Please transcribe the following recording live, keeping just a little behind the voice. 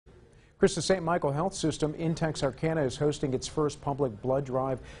CHRISTUS St. Michael Health System in Texarkana is hosting its first public blood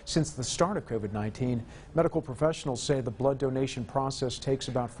drive since the start of COVID-19. Medical professionals say the blood donation process takes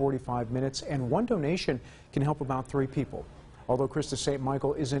about 45 minutes, and one donation can help about 3 people. Although CHRISTUS St.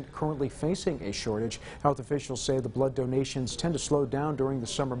 Michael isn't currently facing a shortage, health officials say the blood donations tend to slow down during the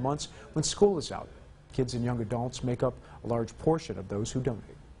summer months when school is out. Kids and young adults make up a large portion of those who donate.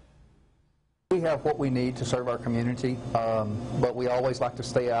 We have what we need to serve our community, but we always like to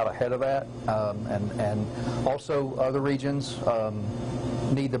stay out ahead of that, and also other regions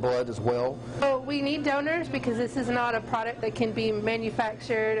need the blood as well. Well, we need donors because this is not a product that can be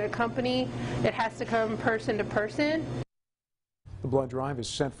manufactured at a company. It has to come person to person. The blood drive is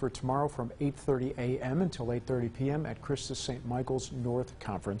set for tomorrow from 8:30 a.m. until 8:30 p.m. at CHRISTUS St. Michael's North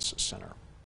Conference Center.